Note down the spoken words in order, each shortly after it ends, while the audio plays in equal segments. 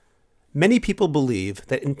Many people believe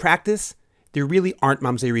that in practice, there really aren't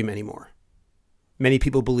mamzerim anymore. Many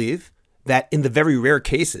people believe that in the very rare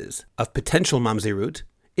cases of potential mamzerut,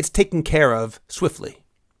 it's taken care of swiftly.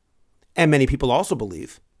 And many people also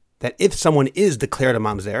believe that if someone is declared a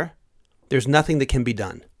mamzer, there's nothing that can be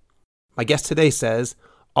done. My guest today says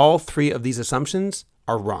all three of these assumptions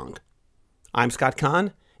are wrong. I'm Scott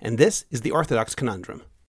Kahn, and this is the Orthodox Conundrum.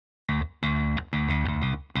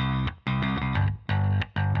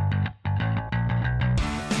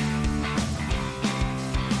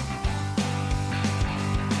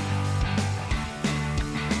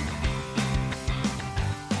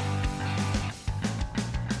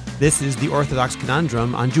 This is the Orthodox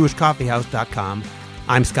Conundrum on JewishCoffeehouse.com.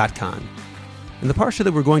 I'm Scott Kahn. In the parsha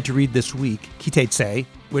that we're going to read this week, Kiteitzei,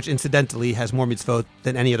 which incidentally has more mitzvot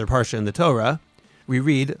than any other parsha in the Torah, we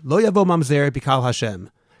read, Lo yavo mamzer bikal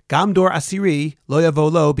Hashem, gam dor asiri lo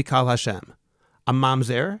yavo lo bikal Hashem. A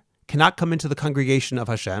mamzer cannot come into the congregation of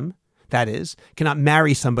Hashem, that is, cannot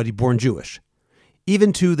marry somebody born Jewish.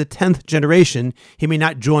 Even to the 10th generation, he may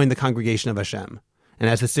not join the congregation of Hashem. And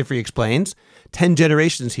as the Sifri explains, 10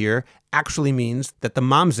 generations here actually means that the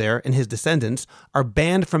mamzer and his descendants are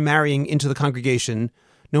banned from marrying into the congregation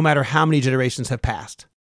no matter how many generations have passed.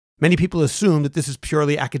 Many people assume that this is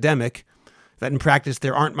purely academic, that in practice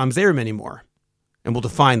there aren't mamzerim anymore, and will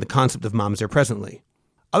define the concept of mamzer presently.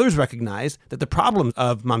 Others recognize that the problem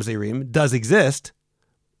of mamzerim does exist,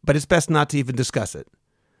 but it's best not to even discuss it.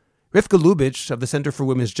 Rivka Lubitch of the Center for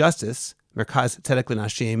Women's Justice, Merkaz Tzedek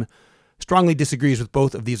L'Nashim, strongly disagrees with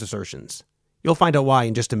both of these assertions. You'll find out why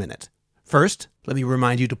in just a minute. First, let me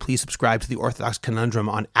remind you to please subscribe to the Orthodox Conundrum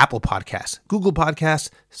on Apple Podcasts, Google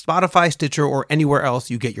Podcasts, Spotify, Stitcher, or anywhere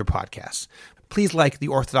else you get your podcasts. Please like the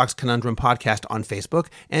Orthodox Conundrum podcast on Facebook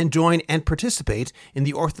and join and participate in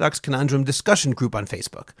the Orthodox Conundrum discussion group on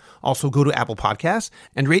Facebook. Also go to Apple Podcasts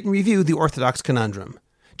and rate and review the Orthodox Conundrum.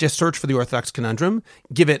 Just search for the Orthodox Conundrum,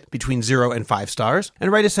 give it between 0 and 5 stars,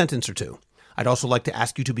 and write a sentence or two. I'd also like to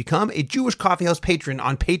ask you to become a Jewish Coffeehouse patron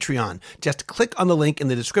on Patreon. Just click on the link in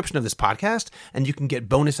the description of this podcast, and you can get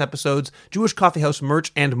bonus episodes, Jewish Coffeehouse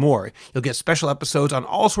merch, and more. You'll get special episodes on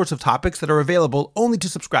all sorts of topics that are available only to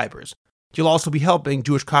subscribers. You'll also be helping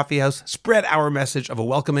Jewish Coffeehouse spread our message of a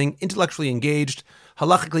welcoming, intellectually engaged,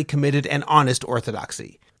 halachically committed, and honest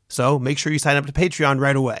orthodoxy. So make sure you sign up to Patreon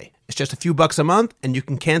right away. It's just a few bucks a month, and you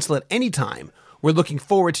can cancel at any time. We're looking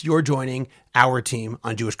forward to your joining our team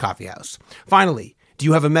on Jewish Coffeehouse. Finally, do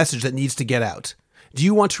you have a message that needs to get out? Do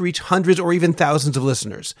you want to reach hundreds or even thousands of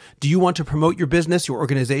listeners? Do you want to promote your business, your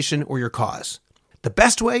organization, or your cause? The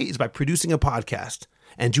best way is by producing a podcast,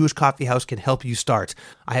 and Jewish Coffeehouse can help you start.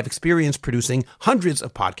 I have experience producing hundreds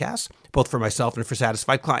of podcasts, both for myself and for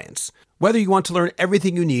satisfied clients. Whether you want to learn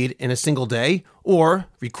everything you need in a single day, or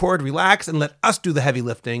record, relax, and let us do the heavy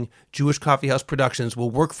lifting, Jewish Coffeehouse Productions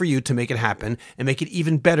will work for you to make it happen and make it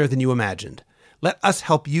even better than you imagined. Let us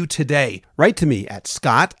help you today. Write to me at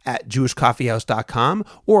scott@jewishcoffeehouse.com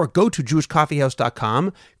or go to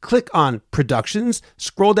jewishcoffeehouse.com, click on Productions,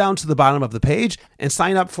 scroll down to the bottom of the page, and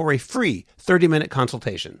sign up for a free 30-minute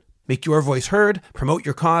consultation. Make your voice heard, promote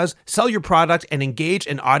your cause, sell your product, and engage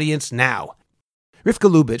an audience now.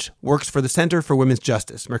 Rivka Lubitch works for the Center for Women's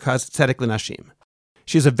Justice, Merkaz Tzedek L'Nashim.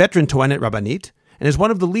 She is a veteran Toanet Rabbanit and is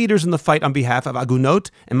one of the leaders in the fight on behalf of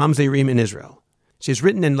Agunot and Mamzerim in Israel. She has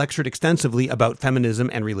written and lectured extensively about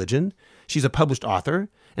feminism and religion. She's a published author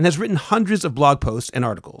and has written hundreds of blog posts and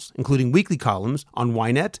articles, including weekly columns on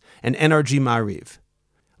Ynet and NRG Ma'ariv.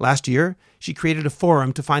 Last year, she created a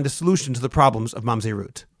forum to find a solution to the problems of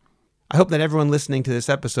Mamzerut. I hope that everyone listening to this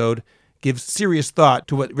episode gives serious thought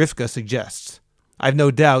to what Rivka suggests. I have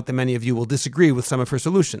no doubt that many of you will disagree with some of her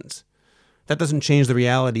solutions. That doesn't change the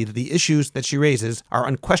reality that the issues that she raises are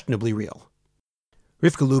unquestionably real.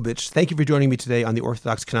 Rivka Lubitch, thank you for joining me today on the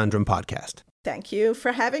Orthodox Conundrum podcast. Thank you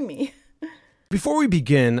for having me. Before we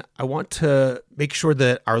begin, I want to make sure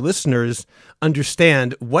that our listeners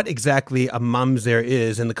understand what exactly a mamzer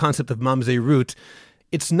is and the concept of mamzerut.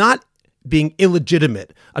 It's not being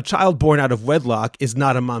illegitimate. A child born out of wedlock is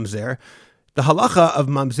not a mamzer. The halacha of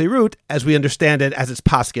mamzerut, as we understand it, as it's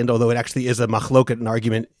paskind, although it actually is a machloket, an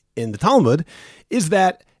argument in the Talmud, is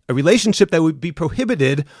that a relationship that would be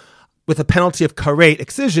prohibited with a penalty of karet,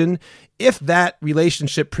 excision, if that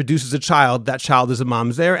relationship produces a child, that child is a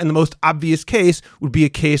mamzer, and the most obvious case would be a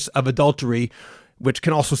case of adultery, which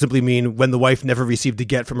can also simply mean when the wife never received a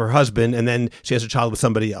get from her husband and then she has a child with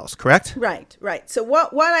somebody else, correct? Right. So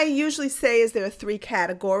what I usually say is there are 3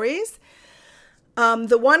 categories.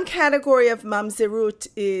 The one category of mamzerut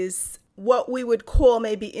is what we would call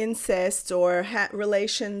maybe incest or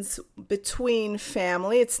relations between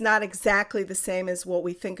family. It's not exactly the same as what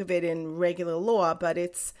we think of it in regular law, but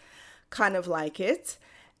it's kind of like it.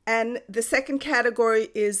 And the second category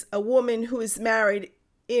is a woman who is married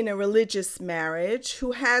in a religious marriage,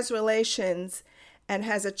 who has relations and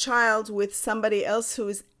has a child with somebody else who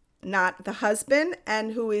is not the husband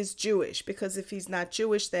and who is Jewish, because if he's not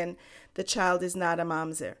Jewish, then the child is not a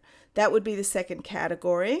mamzer. That would be the second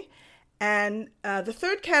category. And the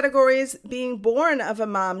third category is being born of a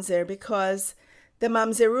mamzer, because the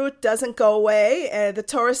Mamzerut doesn't go away. The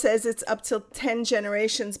Torah says it's up till 10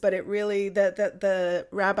 generations, but it really, the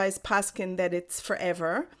rabbis paskin that it's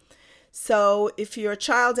forever. So if you're a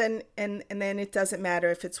child and then it doesn't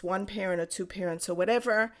matter if it's one parent or two parents or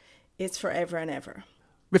whatever, it's forever and ever.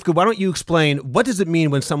 Rivka, why don't you explain, what does it mean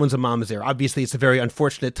when someone's a mamzer? Obviously, it's a very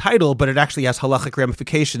unfortunate title, but it actually has halachic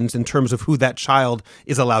ramifications in terms of who that child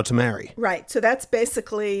is allowed to marry. Right. So that's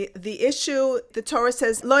basically the issue. The Torah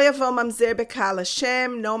says, Lo yavo mamzer b'kal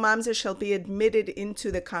Hashem, no mamzer shall be admitted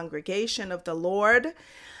into the congregation of the Lord.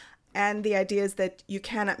 And the idea is that you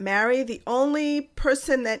cannot marry. The only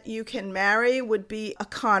person that you can marry would be a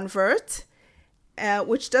convert,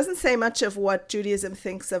 which doesn't say much of what Judaism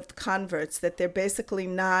thinks of converts, that they're basically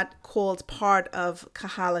not called part of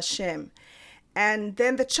Kahal Hashem. And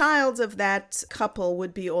then the child of that couple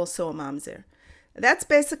would be also a mamzer. That's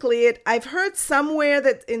basically it. I've heard somewhere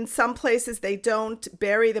that in some places they don't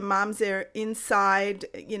bury the mamzer inside,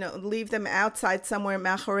 leave them outside somewhere,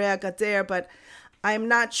 machorei gader, but I'm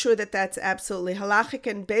not sure that that's absolutely halachic,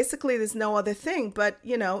 and basically there's no other thing. But,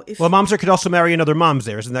 if... Well, mamzer could also marry another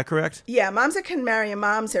mamzer, isn't that correct? Yeah, mamzer can marry a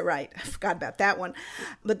mamzer, right. I forgot about that one.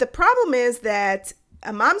 But the problem is that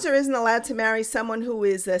a mamzer isn't allowed to marry someone who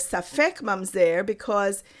is a safek mamzer,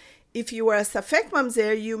 because if you are a safek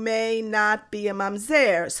mamzer, you may not be a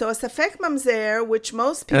mamzer. So a safek mamzer, which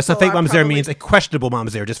most people and a safek mamzer means a questionable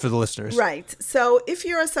mamzer, just for the listeners. Right. So if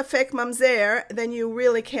you're a safek mamzer, then you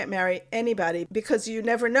really can't marry anybody, because you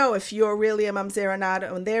never know if you're really a mamzer or not,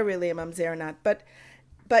 and they're really a mamzer or not. But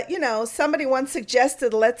somebody once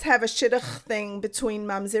suggested, let's have a shidduch thing between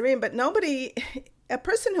mamzerim, but a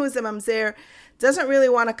person who is a mamzer doesn't really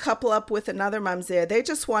want to couple up with another mamzer. They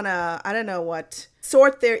just want to,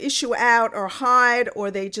 sort their issue out or hide,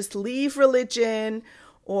 or they just leave religion,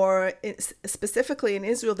 or specifically in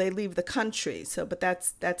Israel, they leave the country. But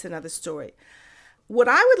that's another story. What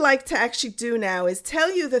I would like to actually do now is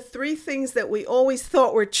tell you the three things that we always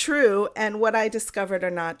thought were true and what I discovered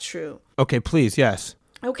are not true. Okay, please, yes.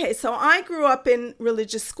 Okay, so I grew up in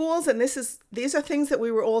religious schools, and these are things that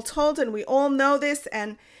we were all told, and we all know this,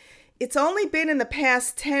 and it's only been in the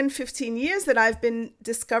past 10, 15 years that I've been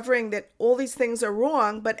discovering that all these things are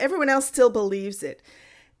wrong, but everyone else still believes it.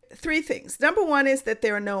 Three things. Number one is that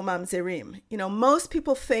there are no mamzerim. Most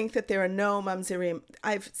people think that there are no mamzerim.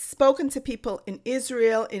 I've spoken to people in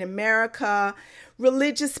Israel, in America,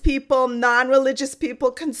 religious people, non-religious people,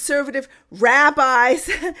 conservative rabbis,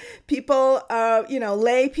 people,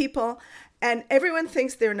 lay people, and everyone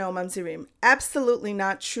thinks there are no mamzerim. Absolutely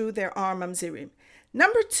not true. There are mamzerim.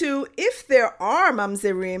 Number two, if there are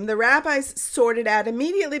mamzerim, the rabbis sort it out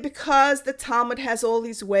immediately, because the Talmud has all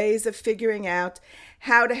these ways of figuring out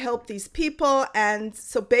how to help these people. And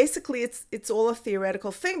so basically it's all a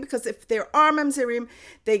theoretical thing, because if there are mamzerim,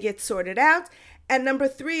 they get sorted out. And number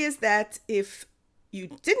three is that if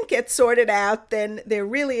you didn't get sorted out, then there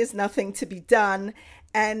really is nothing to be done,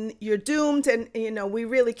 and you're doomed, and we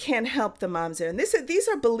really can't help the mamzer. And these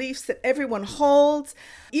are beliefs that everyone holds,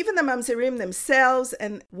 even the mamzerim themselves.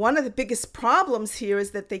 And one of the biggest problems here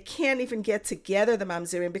is that they can't even get together, the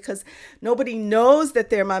mamzerim, because nobody knows that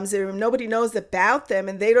they're mamzerim, nobody knows about them,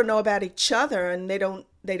 and they don't know about each other, and they don't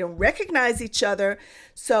recognize each other.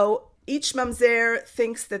 So each mamzer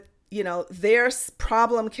thinks that their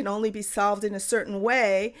problem can only be solved in a certain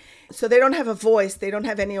way. So they don't have a voice. They don't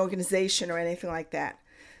have any organization or anything like that.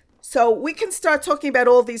 So we can start talking about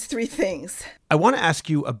all these three things. I want to ask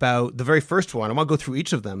you about the very first one. I want to go through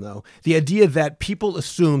each of them, though. The idea that people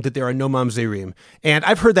assume that there are no mamzerim. And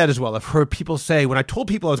I've heard that as well. I've heard people say, when I told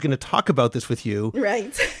people I was going to talk about this with you,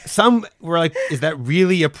 right, some were like, is that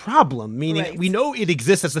really a problem? Meaning, right, we know it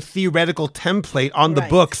exists as a theoretical template on the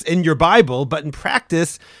books in your Bible, but in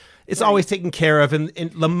practice, it's always taken care of. And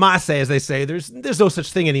in Lamase, as they say, there's no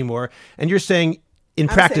such thing anymore. And you're saying, in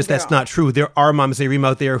practice, that's not true. There are mamzerim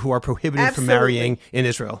out there who are prohibited from marrying in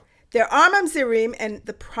Israel. There are mamzerim, and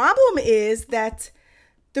the problem is that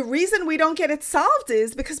the reason we don't get it solved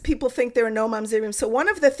is because people think there are no mamzerim. So one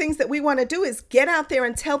of the things that we want to do is get out there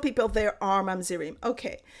and tell people there are mamzerim.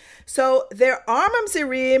 Okay, so there are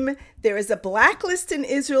mamzerim. There is a blacklist in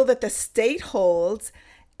Israel that the state holds,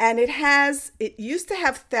 and it used to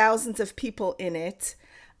have thousands of people in it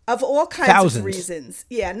of all kinds of reasons.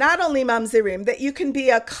 Yeah, not only mamzerim, that you can be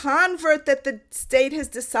a convert that the state has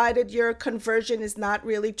decided your conversion is not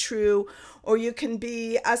really true, or you can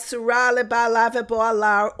be asura leba'ala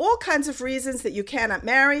v'bo'ala, all kinds of reasons that you cannot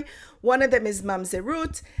marry. One of them is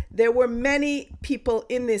Mamzerut. There were many people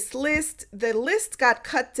in this list. The list got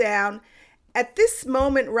cut down. At this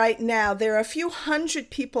moment right now, there are a few hundred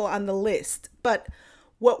people on the list, but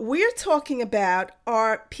what we're talking about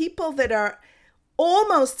are people that are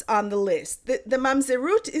almost on the list. The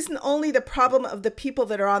Mamzerut isn't only the problem of the people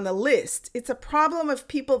that are on the list. It's a problem of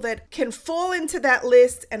people that can fall into that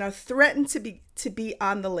list and are threatened to be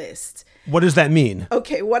on the list. What does that mean?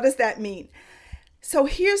 Okay, what does that mean? So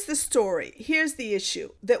here's the story. Here's the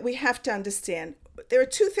issue that we have to understand. There are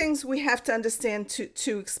two things we have to understand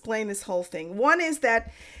to explain this whole thing. One is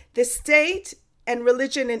that the state and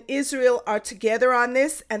religion in Israel are together on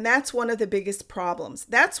this, and that's one of the biggest problems.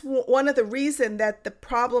 That's one of the reasons that the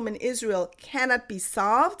problem in Israel cannot be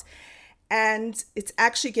solved, and it's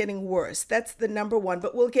actually getting worse. That's the number one,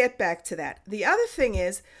 but we'll get back to that. The other thing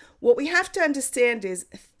is, what we have to understand is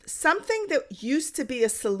something that used to be a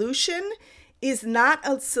solution is not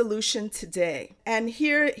a solution today. And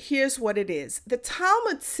here's what it is. The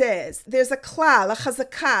Talmud says, there's a klal, a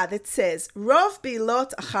chazakah that says, Rov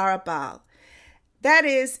bilot achar abal. That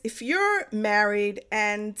is, if you're married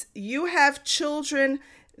and you have children,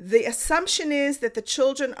 the assumption is that the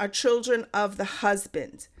children are children of the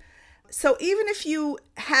husband. So even if you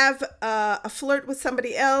have a flirt with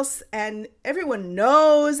somebody else and everyone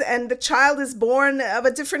knows and the child is born of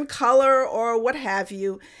a different color or what have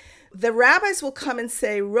you, the rabbis will come and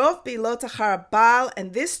say, Rov bilot achar abal,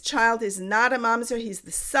 and this child is not a mamzer, he's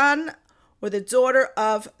the son or the daughter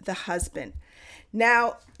of the husband.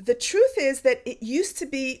 Now, the truth is that it used to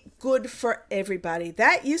be good for everybody.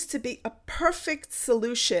 That used to be a perfect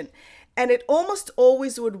solution, and it almost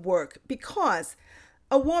always would work because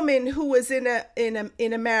a woman who was in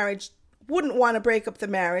a marriage wouldn't want to break up the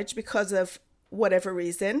marriage because of whatever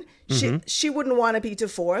reason. She wouldn't want to be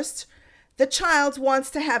divorced. The child wants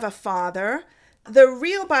to have a father. The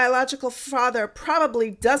real biological father probably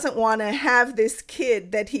doesn't want to have this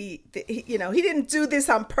kid that he didn't do this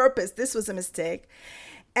on purpose. This was a mistake.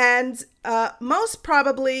 And most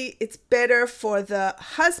probably it's better for the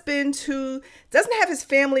husband who doesn't have his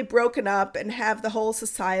family broken up and have the whole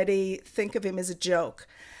society think of him as a joke.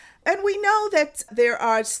 And we know that there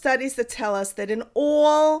are studies that tell us that in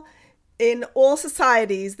all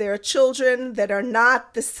societies, there are children that are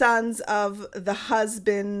not the sons of the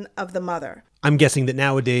husband of the mother. I'm guessing that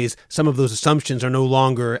nowadays some of those assumptions are no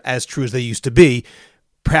longer as true as they used to be.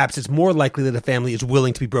 Perhaps it's more likely that a family is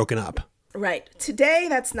willing to be broken up. Right. Today,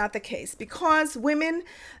 that's not the case because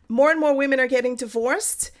more and more women are getting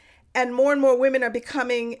divorced and more women are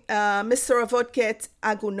becoming misoravot get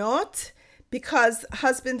agunot because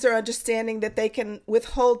husbands are understanding that they can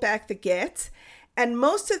withhold back the get. And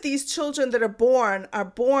most of these children that are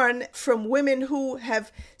born from women who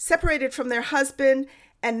have separated from their husband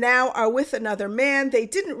and now are with another man. They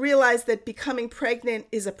didn't realize that becoming pregnant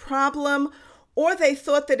is a problem, or they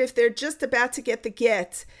thought that if they're just about to get the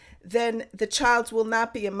get, then the child will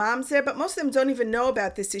not be a mamzer. But most of them don't even know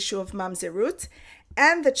about this issue of mamzerut.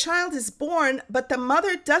 And the child is born, but the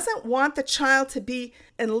mother doesn't want the child to be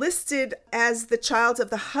enlisted as the child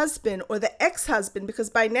of the husband or the ex-husband,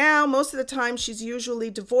 because by now, most of the time, she's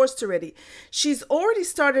usually divorced already. She's already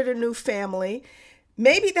started a new family.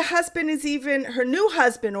 Maybe the husband is even her new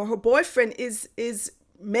husband or her boyfriend is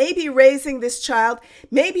maybe raising this child.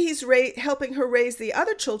 Maybe he's helping her raise the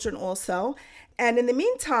other children also. And in the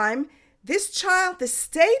meantime, this child, the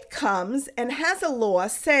state comes and has a law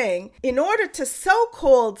saying, in order to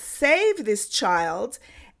so-called save this child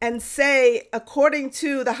and say, according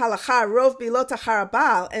to the halakha, rov bilot achar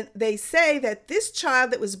abal, and they say that this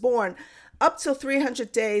child that was born up till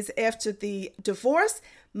 300 days after the divorce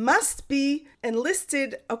must be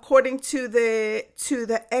enlisted according to the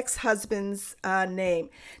ex-husband's name.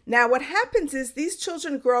 Now, what happens is these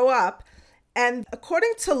children grow up, and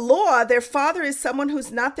according to law, their father is someone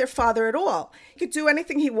who's not their father at all. He could do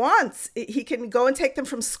anything he wants. He can go and take them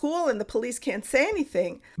from school, and the police can't say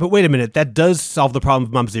anything. But wait a minute, that does solve the problem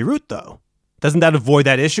of Mamzerut, though. Doesn't that avoid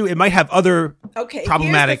that issue? It might have other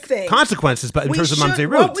problematic consequences, but in terms of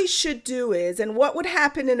Mamzerut. What we should do is, and what would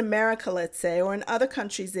happen in America, let's say, or in other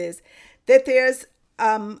countries is, that there's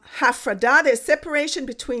hafrada, there's separation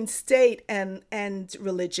between state and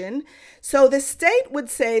religion. So the state would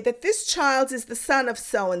say that this child is the son of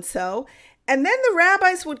so-and-so. And then the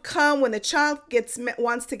rabbis would come when the child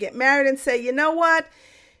wants to get married and say, you know what?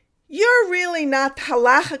 You're really not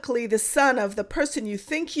halachically the son of the person you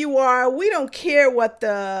think you are. We don't care what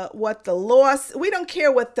the laws, we don't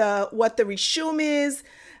care what the rishum is,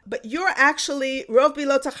 but you're actually rov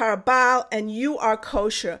bilot acharabal and you are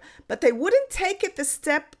kosher. But they wouldn't take it a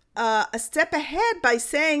step ahead by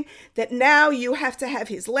saying that now you have to have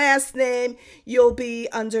his last name, you'll be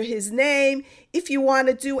under his name. If you want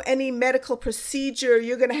to do any medical procedure,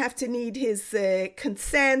 you're going to have to need his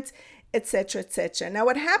consent, etc., etc. Now,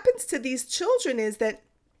 what happens to these children is that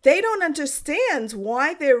they don't understand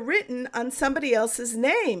why they're written on somebody else's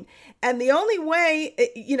name. And the only way,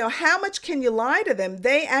 how much can you lie to them?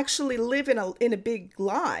 They actually live in a big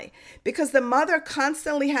lie, because the mother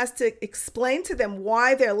constantly has to explain to them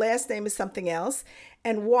why their last name is something else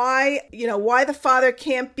and why the father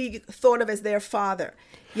can't be thought of as their father.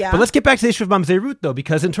 Yeah. But let's get back to the issue of Mamzerut, though,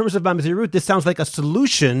 because in terms of Mamzerut, this sounds like a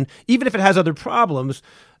solution, even if it has other problems.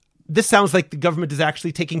 This sounds like the government is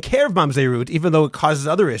actually taking care of Mamzerut, even though it causes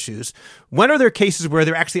other issues. When are there cases where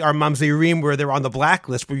there actually are Mamzerim, where they're on the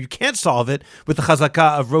blacklist, where you can't solve it with the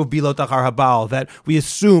chazakah of rov bilot achar habal, that we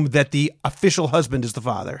assume that the official husband is the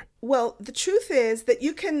father? Well, the truth is that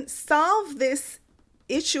you can solve this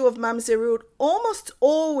issue of Mamzerut almost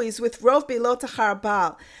always with rov bilot achar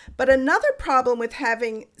habal. But another problem with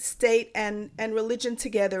having state and religion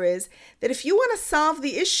together is that if you want to solve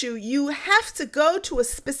the issue, you have to go to a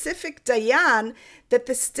specific dayan that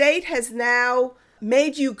the state has now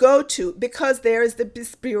made you go to, because there is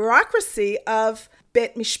this bureaucracy of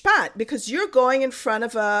bet mishpat, because you're going in front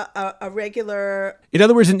of a regular... In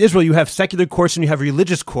other words, in Israel, you have secular courts and you have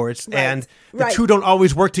religious courts, right, and the two don't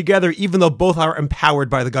always work together, even though both are empowered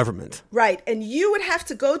by the government. Right, and you would have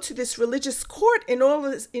to go to this religious court in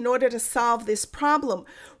order to solve this problem,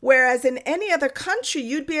 whereas in any other country,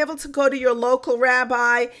 you'd be able to go to your local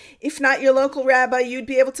rabbi. If not your local rabbi, you'd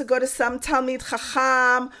be able to go to some Talmid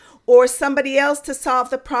Chacham or somebody else to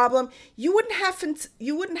solve the problem. You wouldn't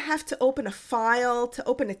have to open a file, to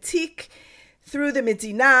open a tik through the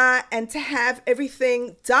Medina, and to have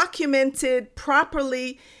everything documented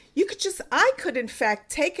properly. I could in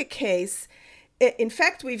fact take a case. In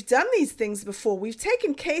fact, we've done these things before. We've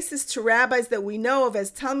taken cases to rabbis that we know of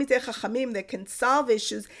as Talmidei Chachamim that can solve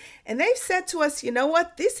issues, and they've said to us, you know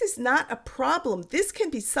what, this is not a problem. This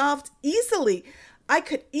can be solved easily. I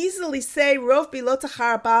could easily say rov bilot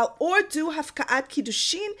achar habal or do hafka'at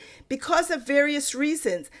kiddushin because of various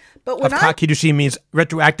reasons. But when Hafka'at kiddushin means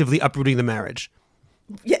retroactively uprooting the marriage.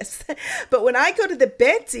 Yes, but when I go to the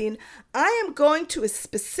Bet Din, I am going to a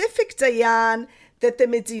specific dayan that the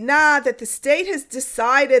Medina, that the state has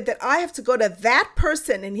decided that I have to go to that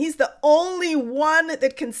person, and he's the only one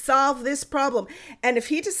that can solve this problem. And if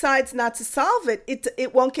he decides not to solve it,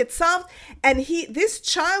 it won't get solved. And this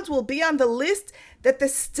child will be on the list that the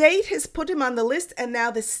state has put him on the list, and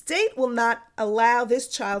now the state will not allow this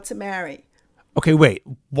child to marry. Okay, wait.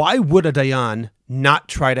 Why would a dayan not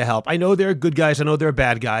try to help? I know there are good guys, I know there are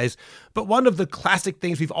bad guys, but one of the classic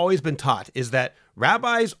things we've always been taught is that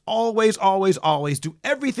rabbis always, always, always do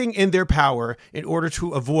everything in their power in order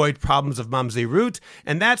to avoid problems of Mamzerut,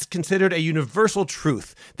 and that's considered a universal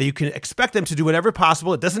truth, that you can expect them to do whatever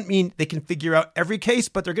possible. It doesn't mean they can figure out every case,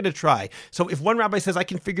 but they're going to try. So if one rabbi says, I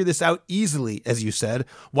can figure this out easily, as you said,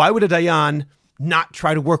 why would a dayan not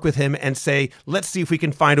try to work with him and say, let's see if we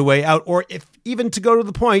can find a way out? Or if even to go to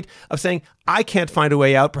the point of saying, I can't find a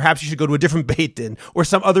way out, perhaps you should go to a different Beit Din or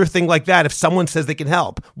some other thing like that if someone says they can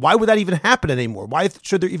help. Why would that even happen anymore? Why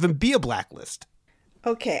should there even be a blacklist?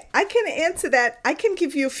 Okay, I can answer that. I can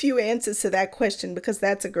give you a few answers to that question because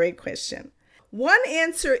that's a great question. One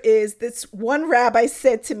answer is this one rabbi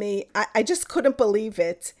said to me, I just couldn't believe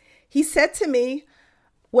it. He said to me,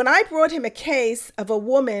 when I brought him a case of a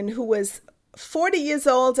woman who was 40 years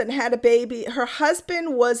old and had a baby, her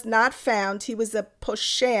husband was not found. He was a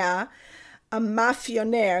poshea, a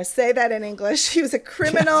mafionaire. Say that in English. He was a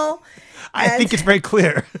criminal. I think it's very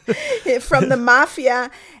clear. From the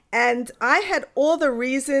mafia. And I had all the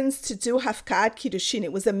reasons to do hafka'at kiddushin.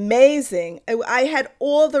 It was amazing. I had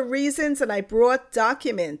all the reasons and I brought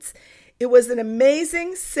documents. It was an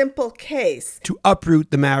amazing, simple case. To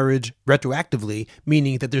uproot the marriage retroactively,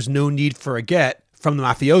 meaning that there's no need for a get from the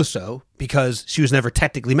mafioso because she was never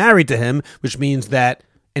technically married to him, which means that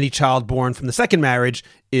any child born from the second marriage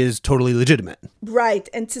is totally legitimate. Right.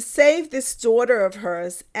 And to save this daughter of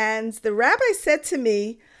hers. And the rabbi said to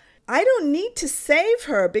me, I don't need to save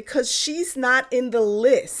her because she's not in the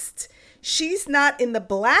list. she's not in the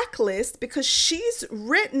blacklist because she's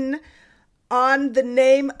written on the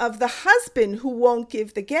name of the husband who won't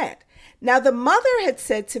give the get. Now, the mother had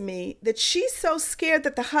said to me that she's so scared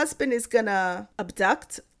that the husband is going to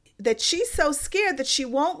abduct, that she's so scared that she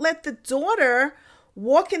won't let the daughter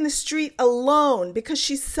walk in the street alone because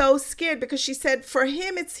she's so scared, because she said for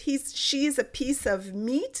him she's a piece of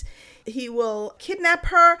meat. He will kidnap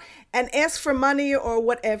her and ask for money or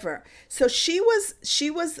whatever. So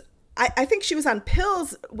I think she was on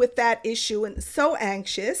pills with that issue and so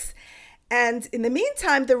anxious. And in the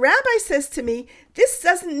meantime, the rabbi says to me, this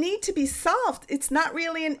doesn't need to be solved. It's not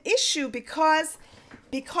really an issue because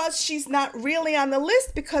she's not really on the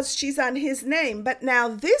list, because she's on his name. But now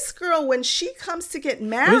this girl, when she comes to get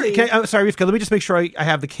married... I'm sorry, Rivka, let me just make sure I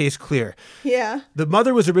have the case clear. Yeah. The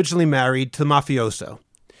mother was originally married to the mafioso.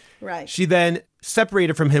 Right. She then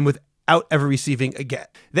separated from him without ever receiving a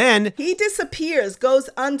get. Then... he disappears, goes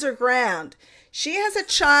underground. She has a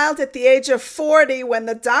child at the age of 40 when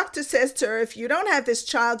the doctor says to her, if you don't have this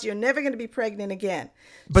child, you're never going to be pregnant again.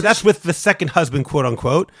 But so that's with the second husband, quote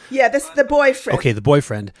unquote. Yeah, that's the boyfriend. Okay, the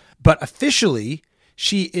boyfriend. But officially,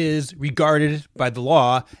 she is regarded by the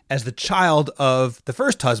law as the child of the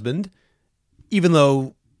first husband, even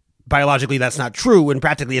though biologically that's not true and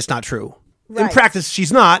practically it's not true. Right. In practice,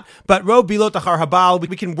 she's not, but Rov Bilot Achar Habal,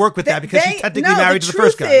 we can work with that because she's technically married to the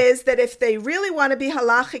first guy. The truth is that if they really want to be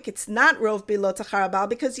halachic, it's not Rov Bilot Achar Habal,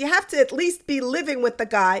 because you have to at least be living with the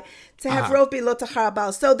guy to have Rov Bilot Achar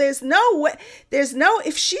Habal. So there's no,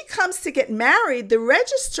 if she comes to get married, the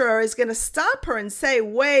registrar is going to stop her and say,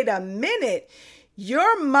 wait a minute,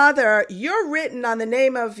 your mother, you're written on the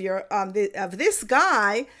name of of this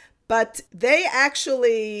guy, but they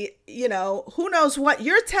actually, who knows what,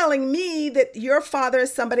 you're telling me that your father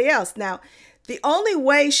is somebody else. Now, the only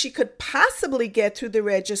way she could possibly get through the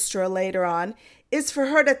registrar later on is for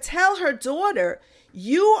her to tell her daughter,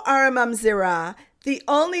 you are a mamzerah. The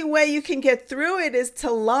only way you can get through it is to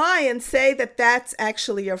lie and say that that's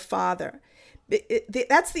actually your father.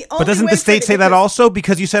 That's the only way. But doesn't the state say that also?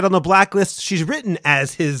 Because you said on the blacklist she's written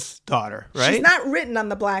as his daughter, right? She's not written on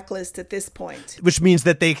the blacklist at this point. Which means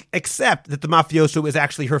that they accept that the mafioso is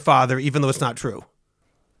actually her father, even though it's not true.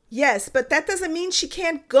 Yes, but that doesn't mean she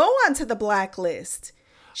can't go onto the blacklist.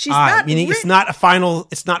 She's not meaning written. It's not final.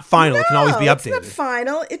 No, it can always be updated. It's not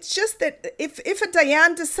final. It's just that if a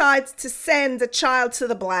dayan decides to send a child to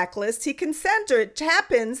the blacklist, he can send her. It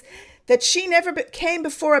happens that she never came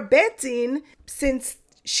before a bet din since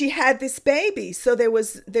she had this baby. So there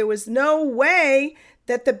was no way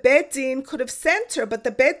that the bet din could have sent her, but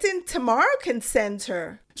the bet din tomorrow can send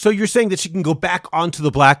her. So you're saying that she can go back onto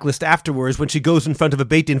the blacklist afterwards when she goes in front of a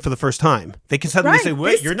bet din for the first time? They can suddenly say,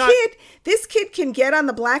 wait, you're not... This kid can get on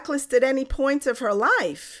the blacklist at any point of her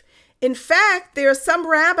life. In fact, there are some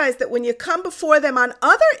rabbis that when you come before them on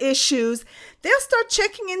other issues, they'll start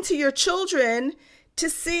checking into your children to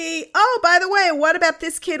see, oh, by the way, what about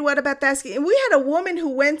this kid? What about that kid? And we had a woman who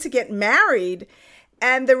went to get married,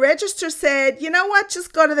 and the registrar said, you know what,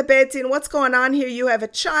 just go to the bet din. What's going on here? You have a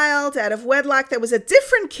child out of wedlock. There was a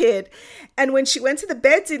different kid. And when she went to the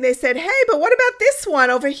bet din, they said, hey, but what about this one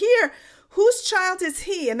over here? Whose child is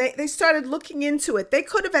he? And they started looking into it. They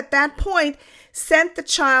could have, at that point, sent the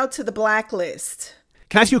child to the blacklist.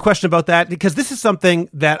 Can I ask you a question about that? Because this is something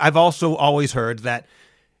that I've also always heard, that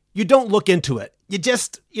you don't look into it. You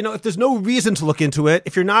just, if there's no reason to look into it,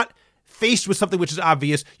 if you're not faced with something which is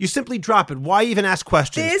obvious, you simply drop it. Why even ask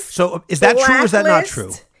questions? So is that true or is that not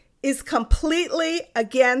true? Is completely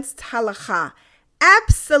against halakha.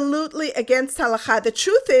 Absolutely against halakha. The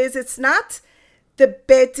truth is, it's not the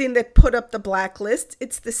bet din that put up the blacklist.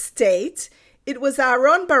 It's the state. It was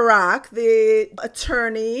Aaron Barak, the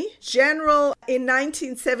attorney general in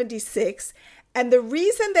 1976. And the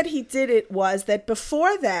reason that he did it was that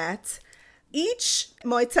before that, each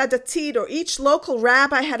moitzah datit, or each local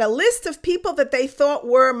rabbi, had a list of people that they thought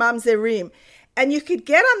were mamzerim. And you could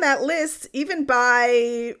get on that list even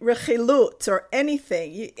by rechilut or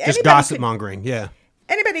anything. Just gossip mongering, yeah.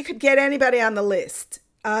 Anybody could get anybody on the list.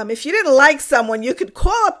 If you didn't like someone, you could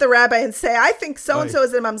call up the rabbi and say, I think so-and-so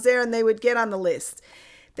is a mamzer, and they would get on the list.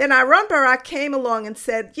 Then Aaron Barak came along and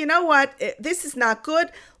said, you know what, this is not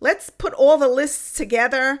good. Let's put all the lists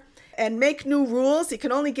together and make new rules. You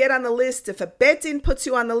can only get on the list if a bet din puts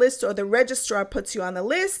you on the list or the registrar puts you on the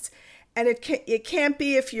list. And it can't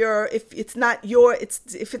be if it's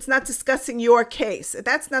not discussing your case.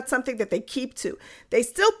 That's not something that they keep to. They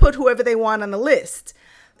still put whoever they want on the list.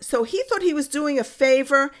 So he thought he was doing a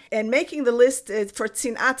favor and making the list for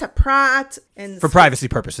tzinat prat and for privacy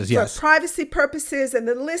purposes. Yes, for privacy purposes, and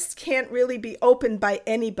the list can't really be opened by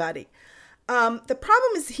anybody. The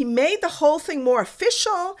problem is he made the whole thing more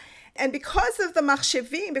official. And because of the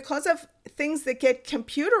machshevim, because of things that get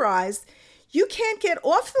computerized, you can't get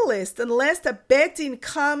off the list unless the Beit Din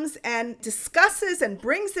comes and discusses and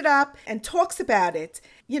brings it up and talks about it.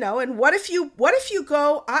 And what if you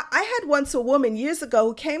go, I had once a woman years ago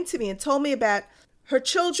who came to me and told me about her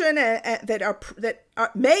children that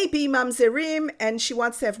are may be mamzerim, and she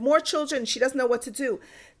wants to have more children and she doesn't know what to do.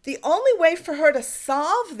 The only way for her to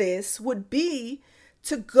solve this would be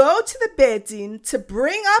to go to the Beit Din, to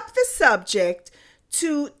bring up the subject,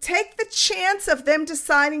 to take the chance of them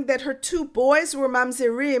deciding that her 2 boys were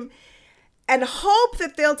mamzerim, and hope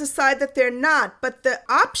that they'll decide that they're not. But the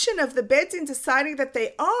option of the Beit Din deciding that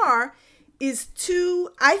they are is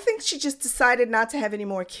I think she just decided not to have any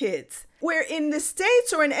more kids. Where in the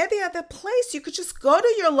States or in any other place, you could just go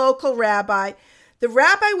to your local rabbi. The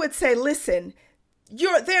rabbi would say, listen,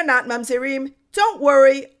 they're not mamzerim, don't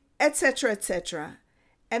worry, etc., etc.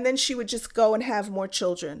 And then she would just go and have more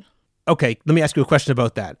children. Okay, let me ask you a question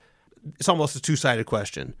about that. It's almost a two-sided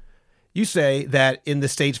question. You say that in the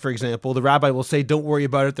States, for example, the rabbi will say, don't worry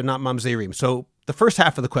about it, they're not mamzerim. So the first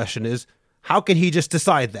half of the question is, how can he just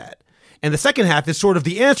decide that? And the second half is sort of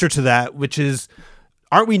the answer to that, which is,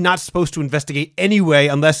 aren't we not supposed to investigate anyway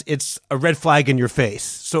unless it's a red flag in your face?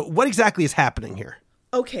 So what exactly is happening here?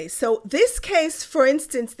 Okay, so this case, for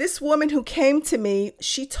instance, this woman who came to me,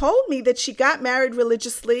 she told me that she got married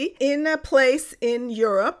religiously in a place in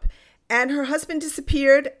Europe, and her husband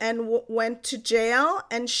disappeared and went to jail,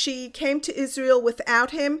 and she came to Israel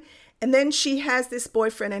without him, and then she has this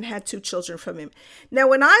boyfriend and had 2 children from him. Now,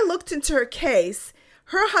 when I looked into her case,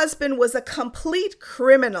 her husband was a complete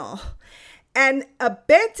criminal. And a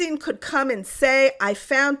Beit Din could come and say, I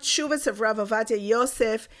found tshuvas of Rav Ovadia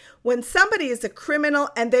Yosef. When somebody is a criminal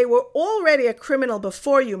and they were already a criminal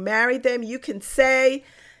before you married them, you can say...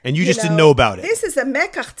 And you just didn't know about it. This is a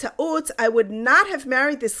mekach ta'ut. I would not have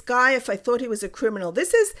married this guy if I thought he was a criminal.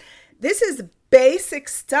 This is basic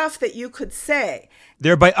stuff that you could say.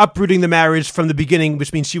 Thereby uprooting the marriage from the beginning,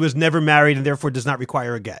 which means she was never married and therefore does not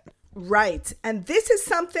require a get. Right. And this is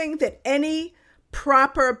something that any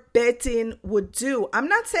proper Beit Din would do. I'm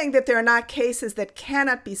not saying that there are not cases that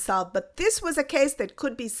cannot be solved, but this was a case that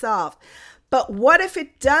could be solved. But what if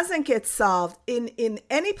it doesn't get solved? In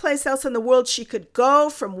any place else in the world, she could go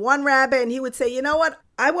from one rabbi and he would say, you know what?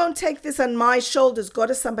 I won't take this on my shoulders. Go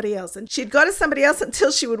to somebody else. And she'd go to somebody else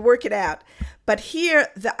until she would work it out. But here,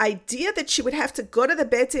 the idea that she would have to go to the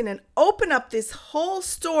Beit Din and open up this whole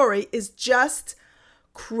story is just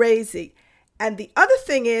crazy. And the other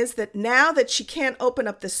thing is that now that she can't open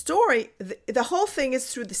up the story, the whole thing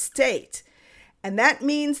is through the state. And that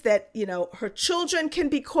means that, her children can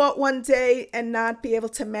be caught one day and not be able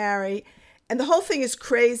to marry. And the whole thing is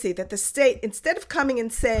crazy that the state, instead of coming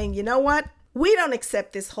and saying, you know what, we don't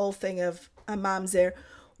accept this whole thing of a mamzer.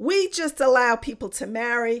 We just allow people to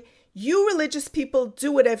marry. You religious people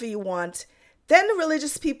do whatever you want. Then the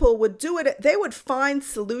religious people would do it. They would find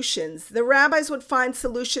solutions. The rabbis would find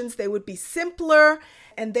solutions. They would be simpler,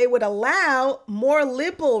 and they would allow more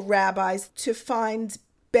liberal rabbis to find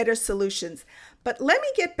better solutions. But let me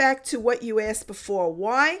get back to what you asked before.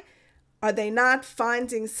 Why are they not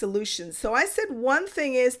finding solutions? So I said one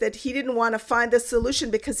thing is that he didn't want to find a solution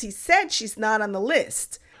because he said she's not on the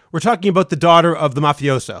list. We're talking about the daughter of the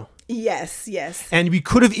mafioso. Yes. And we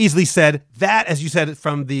could have easily said that, as you said,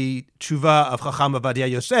 from the tshuva of Chacham Ovadia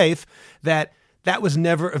Yosef, that was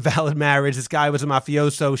never a valid marriage. This guy was a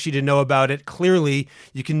mafioso. She didn't know about it. Clearly,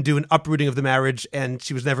 you can do an uprooting of the marriage, and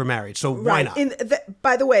she was never married. So why not?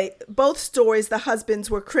 By the way, both stories, the husbands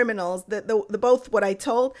were criminals. The both what I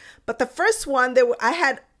told. But the first one, I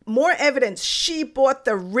had more evidence. She bought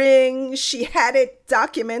the ring. She had it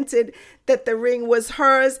documented that the ring was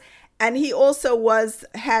hers. And he also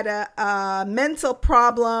had a mental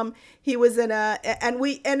problem. He was and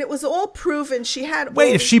it was all proven. She had.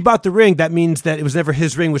 Wait, if she bought the ring, that means that it was never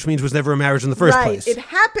his ring, which means it was never a marriage in the first place. It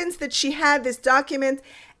happens that she had this document,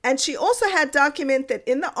 and she also had document that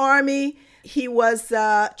in the army he was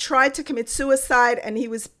tried to commit suicide, and he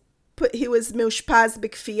was meushpaz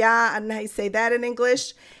b'kfiyah, and I say that in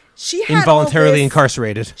English. She had involuntarily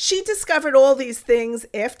incarcerated. She discovered all these things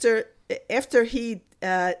after he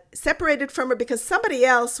separated from her because somebody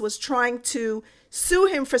else was trying to sue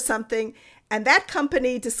him for something, and that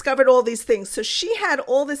company discovered all these things. So she had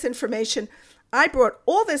all this information. I brought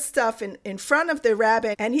all this stuff in front of the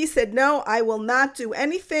rabbi, and he said, no, I will not do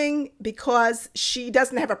anything because she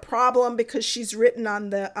doesn't have a problem because she's written on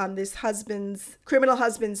this criminal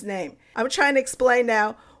husband's name. I'm trying to explain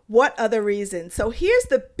now What other reason? So here's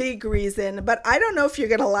the big reason, but I don't know if you're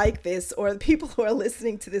going to like this or the people who are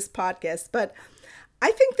listening to this podcast, but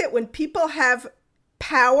I think that when people have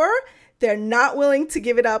power, they're not willing to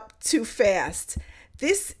give it up too fast.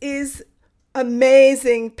 This is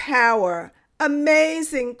amazing power,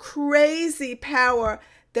 amazing, crazy power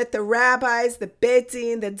that the rabbis, the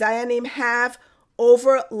Bedin, the Dayanim have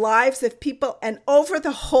over lives of people and over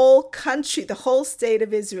the whole country, the whole state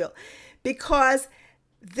of Israel. Because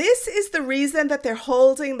this is the reason that they're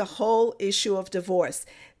holding the whole issue of divorce.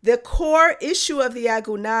 The core issue of the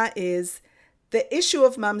Agunah is the issue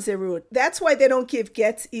of Mamzerut. That's why they don't give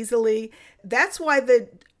gets easily. That's why the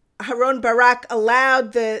Haron Barak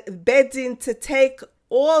allowed the Bedin to take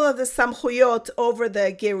all of the samchuyot over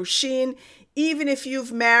the Gerushin. Even if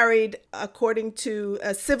you've married according to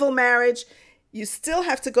a civil marriage, you still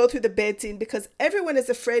have to go through the Bedin because everyone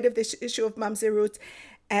is afraid of this issue of Mamzerut.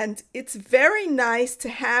 And it's very nice to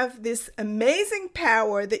have this amazing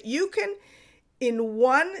power that you can, in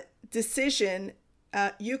one decision,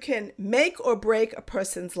 you can make or break a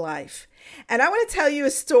person's life. And I want to tell you a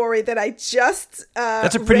story that I just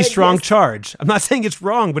That's a pretty strong charge. I'm not saying it's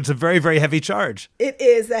wrong, but it's a very, very heavy charge. It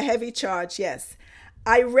is a heavy charge, yes.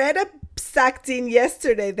 I read a psak din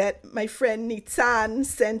yesterday that my friend Nitzan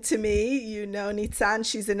sent to me. You know Nitzan,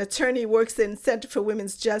 she's an attorney, works in Center for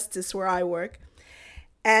Women's Justice where I work.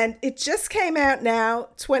 And it just came out now,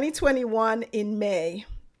 2021 in May.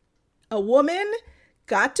 A woman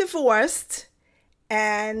got divorced,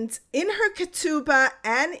 and in her ketubah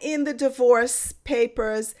and in the divorce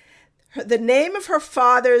papers, the name of her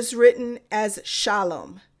father is written as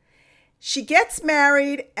Shalom. She gets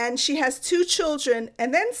married and she has 2 children,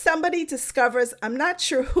 and then somebody discovers, I'm not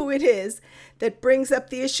sure who it is, that brings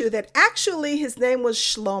up the issue that actually his name was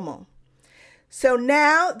Shlomo. So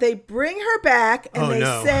now they bring her back and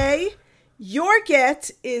say, your get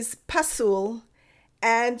is pasul,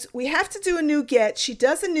 and we have to do a new get. She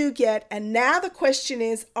does a new get, and now the question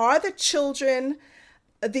is, are the children,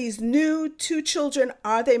 these new 2 children,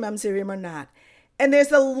 are they mamzerim or not? And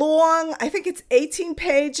there's a long, I think it's 18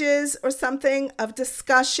 pages or something of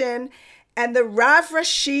discussion, and the Rav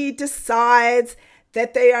Rashi decides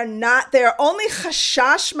that they are not, they are only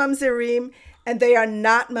chashash mamzerim, and they are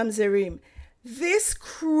not mamzerim. This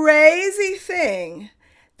crazy thing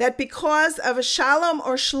that because of a Shalom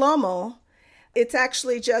or Shlomo, it's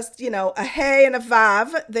actually just, a Hey and a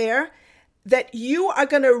Vav there, that you are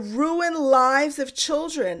going to ruin lives of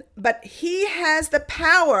children. But he has the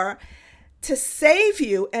power to save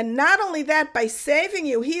you. And not only that, by saving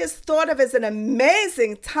you, he is thought of as an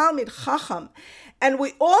amazing Talmid Chacham. And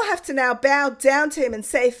we all have to now bow down to him and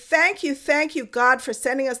say, thank you, God, for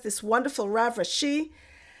sending us this wonderful Rav Rashi.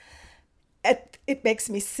 It makes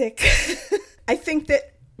me sick. I think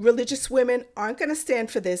that religious women aren't going to stand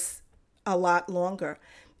for this a lot longer.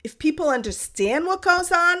 If people understand what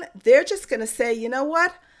goes on, they're just going to say, you know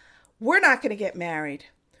what? We're not going to get married.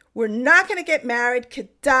 We're not going to get married.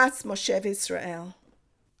 Kedas Moshe Israel.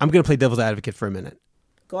 I'm going to play devil's advocate for a minute.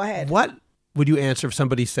 Go ahead. What would you answer if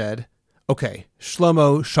somebody said, okay,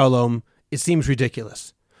 Shlomo, Shalom, it seems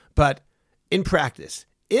ridiculous. But in practice,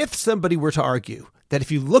 if somebody were to argue that if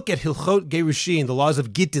you look at Hilchot Gerushin, the laws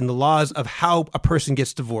of Gittin, the laws of how a person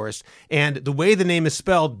gets divorced, and the way the name is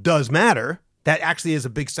spelled does matter, that actually is a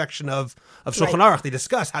big section of Shulchan Aruch. They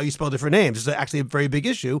discuss how you spell different names. It's actually a very big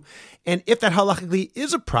issue. And if that halachically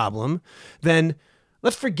is a problem, then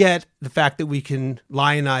let's forget the fact that we can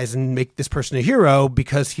lionize and make this person a hero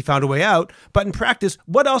because he found a way out. But in practice,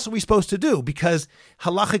 what else are we supposed to do? Because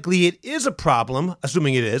halachically it is a problem,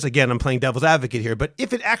 assuming it is. Again, I'm playing devil's advocate here. But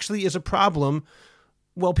if it actually is a problem,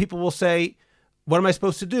 well, people will say, what am I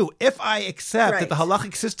supposed to do? If I accept that the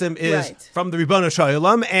halachic system is from the Ribbono Shel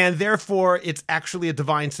Olam and therefore it's actually a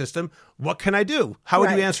divine system, what can I do? How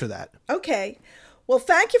would you answer that? Okay. Well,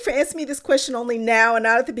 thank you for asking me this question only now and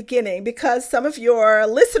not at the beginning, because some of your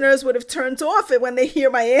listeners would have turned off it when they hear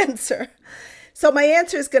my answer. So my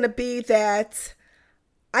answer is going to be that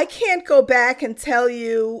I can't go back and tell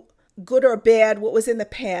you good or bad what was in the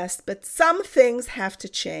past, but some things have to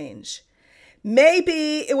change.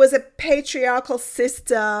 Maybe it was a patriarchal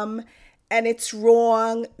system and it's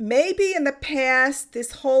wrong. Maybe in the past,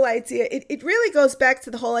 this whole idea, it really goes back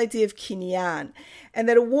to the whole idea of kinyan, and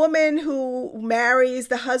that a woman who marries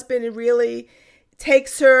the husband really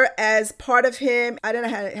takes her as part of him. I don't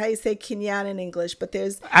know how you say kinyan in English, but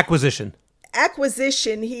there's acquisition.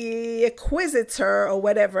 He acquisits her, or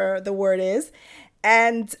whatever the word is,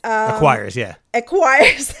 and acquires.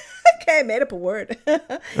 Okay, I made up a word.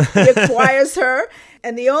 He acquires her,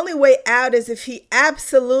 and the only way out is if he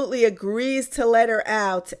absolutely agrees to let her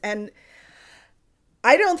out. And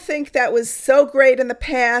I don't think that was so great in the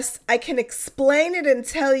past. I can explain it and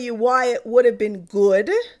tell you why it would have been good,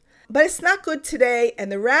 but it's not good today.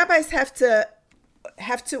 And the rabbis have to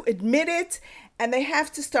admit it, and they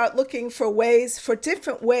have to start looking for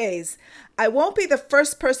different ways. I won't be the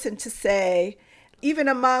first person to say, even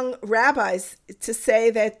among rabbis, to say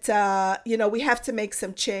that, we have to make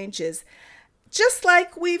some changes. Just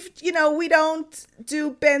like we don't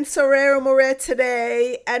do Ben Sorer Umoreh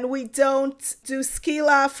today, and we don't do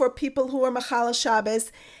Skila for people who are Machal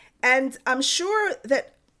Shabbos. And I'm sure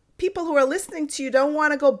that people who are listening to you don't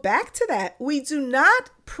want to go back to that. We do not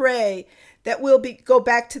pray that we'll go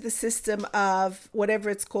back to the system of whatever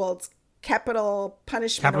it's called, capital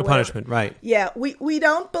punishment. Capital punishment, right. Yeah, we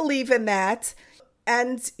don't believe in that.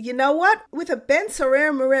 And you know what? With a Ben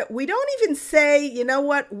Sorer Umoreh, we don't even say, you know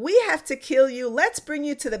what? We have to kill you. Let's bring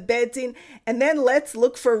you to the Beit Din, and then let's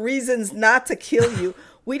look for reasons not to kill you.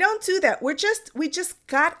 We don't do that. We just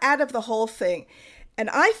got out of the whole thing.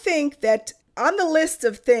 And I think that on the list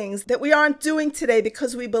of things that we aren't doing today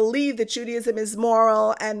because we believe that Judaism is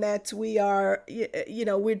moral and that we are,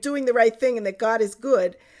 we're doing the right thing and that God is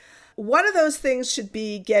good, one of those things should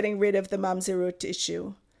be getting rid of the Mamzerut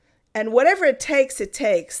issue. And whatever it takes, it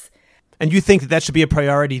takes. And you think that should be a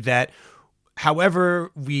priority, that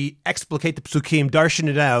however we explicate the psukim, darshan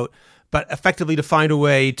it out, but effectively to find a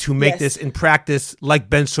way to make this in practice like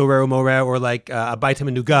Ben Sorer Umoreh or like a Beit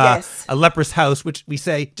HaMenugah, a leper's house, which we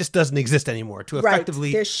say just doesn't exist anymore, to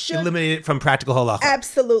effectively eliminate it from practical halacha.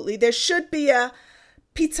 Absolutely. There should be a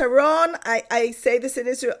pitaron, I say this in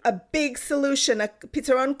Israel, a big solution, a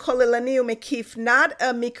pitaron kolelani umekif, not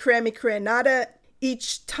a mikre, not a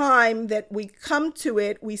each time that we come to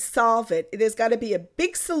it, we solve it. There's got to be a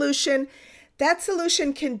big solution. That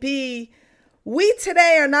solution can be, we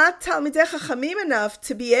today are not Talmidei Chachamim enough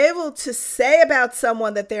to be able to say about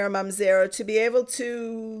someone that they're a mamzer, to be able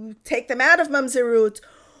to take them out of Mamzerut.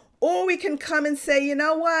 Or we can come and say, you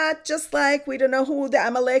know what, just like we don't know who the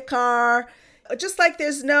Amalek are, just like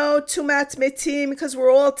there's no Tumat Metim because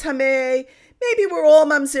we're all Tameh, maybe we're all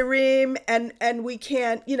mamzerim and we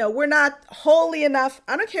can't, we're not holy enough.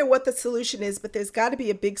 I don't care what the solution is, but there's got to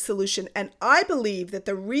be a big solution. And I believe that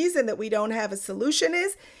the reason that we don't have a solution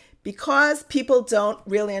is because people don't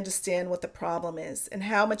really understand what the problem is and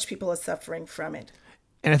how much people are suffering from it.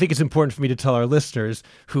 And I think it's important for me to tell our listeners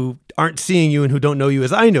who aren't seeing you and who don't know you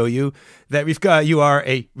as I know you, that Rivka, you are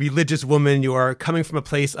a religious woman. You are coming from a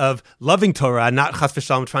place of loving Torah, not chas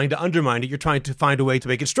v'shalom trying to undermine it. You're trying to find a way to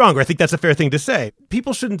make it stronger. I think that's a fair thing to say.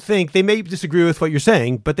 People shouldn't think, they may disagree with what you're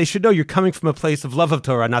saying, but they should know you're coming from a place of love of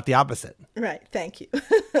Torah, not the opposite. Right. Thank you.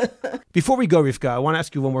 Before we go, Rivka, I want to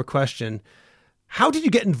ask you one more question. How did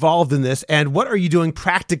you get involved in this, and what are you doing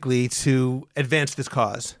practically to advance this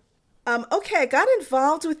cause? I got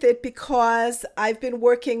involved with it because I've been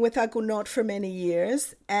working with Agunot for many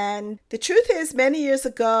years. And the truth is, many years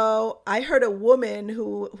ago, I heard a woman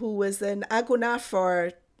who was an Agunah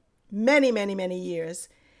for many, many, many years.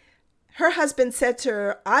 Her husband said to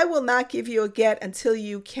her, I will not give you a get until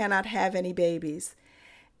you cannot have any babies.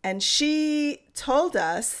 And she told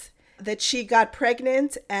us that she got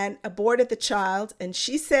pregnant and aborted the child. And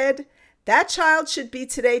she said, that child should be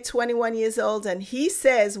today 21 years old. And he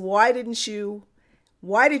says, why did you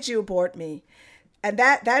abort me? And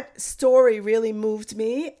that story really moved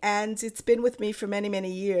me. And it's been with me for many,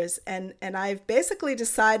 many years. And I've basically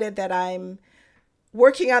decided that I'm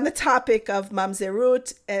working on the topic of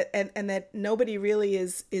Mamzerut and that nobody really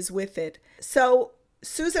is with it. So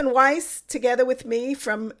Susan Weiss, together with me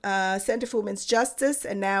from Center for Women's Justice,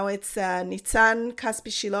 and now it's Nitzan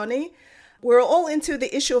Kaspi-Shiloni, we're all into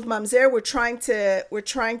the issue of mamzer. We're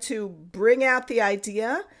trying to bring out the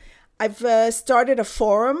idea. I've started a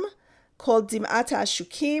forum called Dim'at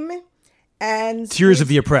HaShukim, and Tears of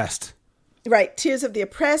the Oppressed. Right, Tears of the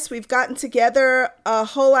Oppressed. We've gotten together a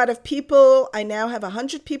whole lot of people. I now have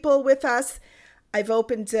 100 people with us. I've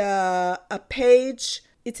opened a page.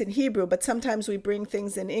 It's in Hebrew, but sometimes we bring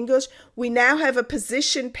things in English. We now have a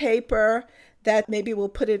position paper that maybe we'll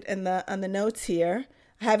put it on the notes here.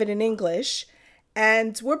 Have it in English.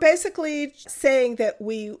 And we're basically saying that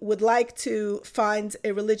we would like to find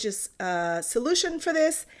a religious solution for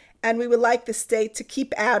this, and we would like the state to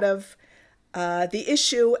keep out of the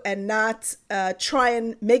issue and not try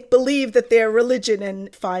and make believe that they're religion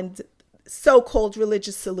and find so-called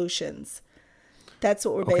religious solutions. That's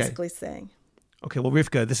what we're basically saying. Okay, well,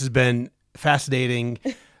 Rivka, this has been fascinating.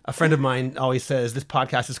 A friend of mine always says this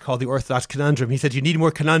podcast is called The Orthodox Conundrum. He said, you need more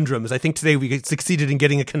conundrums. I think today we succeeded in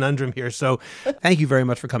getting a conundrum here. So thank you very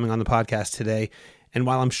much for coming on the podcast today. And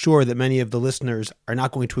while I'm sure that many of the listeners are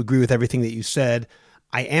not going to agree with everything that you said,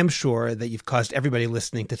 I am sure that you've caused everybody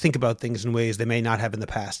listening to think about things in ways they may not have in the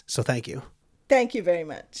past. So thank you. Thank you very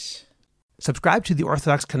much. Subscribe to The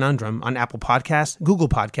Orthodox Conundrum on Apple Podcasts, Google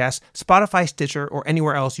Podcasts, Spotify, Stitcher, or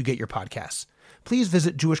anywhere else you get your podcasts. Please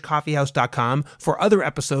visit jewishcoffeehouse.com for other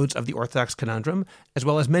episodes of The Orthodox Conundrum, as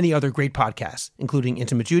well as many other great podcasts, including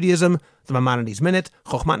Intimate Judaism, The Maimonides Minute,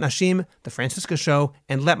 Chochmat Nashim, The Francisca Show,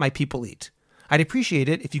 and Let My People Eat. I'd appreciate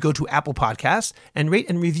it if you go to Apple Podcasts and rate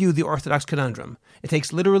and review The Orthodox Conundrum. It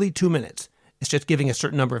takes literally 2 minutes. It's just giving a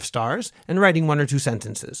certain number of stars and writing 1 or 2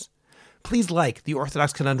 sentences. Please like the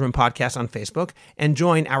Orthodox Conundrum podcast on Facebook and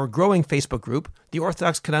join our growing Facebook group, the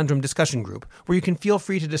Orthodox Conundrum Discussion Group, where you can feel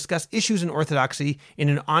free to discuss issues in Orthodoxy in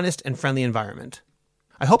an honest and friendly environment.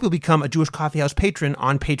 I hope you'll become a Jewish Coffee House patron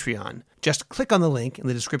on Patreon. Just click on the link in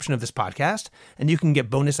the description of this podcast, and you can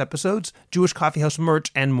get bonus episodes, Jewish Coffee House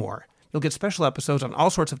merch, and more. You'll get special episodes on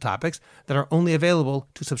all sorts of topics that are only available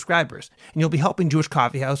to subscribers, and you'll be helping Jewish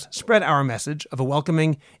Coffee House spread our message of a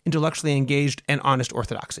welcoming, intellectually engaged, and honest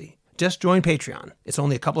Orthodoxy. Just join Patreon. It's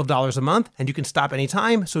only a couple of dollars a month, and you can stop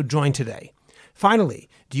anytime, so join today. Finally,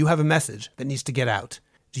 do you have a message that needs to get out?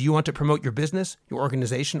 Do you want to promote your business, your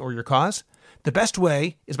organization, or your cause? The best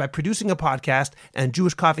way is by producing a podcast, and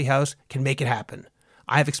Jewish Coffee House can make it happen.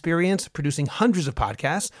 I have experience producing hundreds of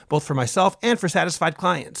podcasts, both for myself and for satisfied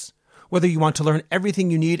clients. Whether you want to learn everything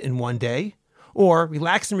you need in one day, or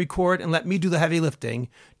relax and record and let me do the heavy lifting,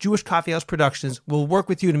 Jewish Coffee House Productions will work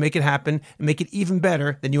with you to make it happen and make it even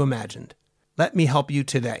better than you imagined. Let me help you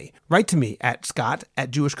today. Write to me at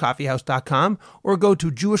scott@jewishcoffeehouse.com or go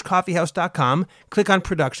to jewishcoffeehouse.com, click on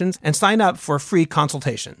Productions, and sign up for a free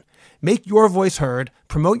consultation. Make your voice heard,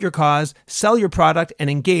 promote your cause, sell your product, and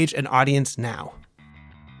engage an audience now.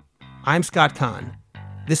 I'm Scott Kahn.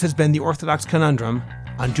 This has been The Orthodox Conundrum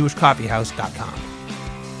on jewishcoffeehouse.com.